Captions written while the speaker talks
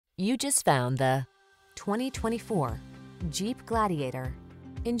You just found the 2024 Jeep Gladiator.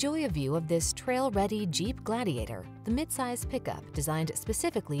 Enjoy a view of this trail-ready Jeep Gladiator, the midsize pickup designed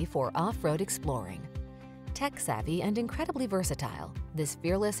specifically for off-road exploring. Tech-savvy and incredibly versatile, this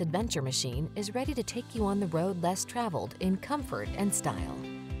fearless adventure machine is ready to take you on the road less traveled in comfort and style.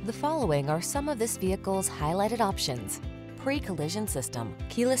 The following are some of this vehicle's highlighted options: pre-collision system,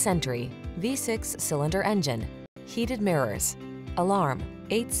 keyless entry, V6 cylinder engine, heated mirrors, alarm,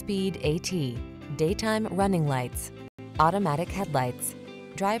 8-speed AT, daytime running lights, automatic headlights,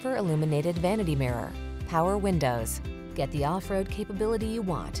 driver illuminated vanity mirror, power windows. Get the off-road capability you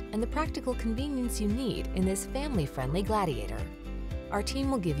want and the practical convenience you need in this family-friendly Gladiator. Our team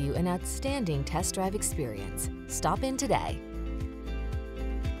will give you an outstanding test drive experience. Stop in today.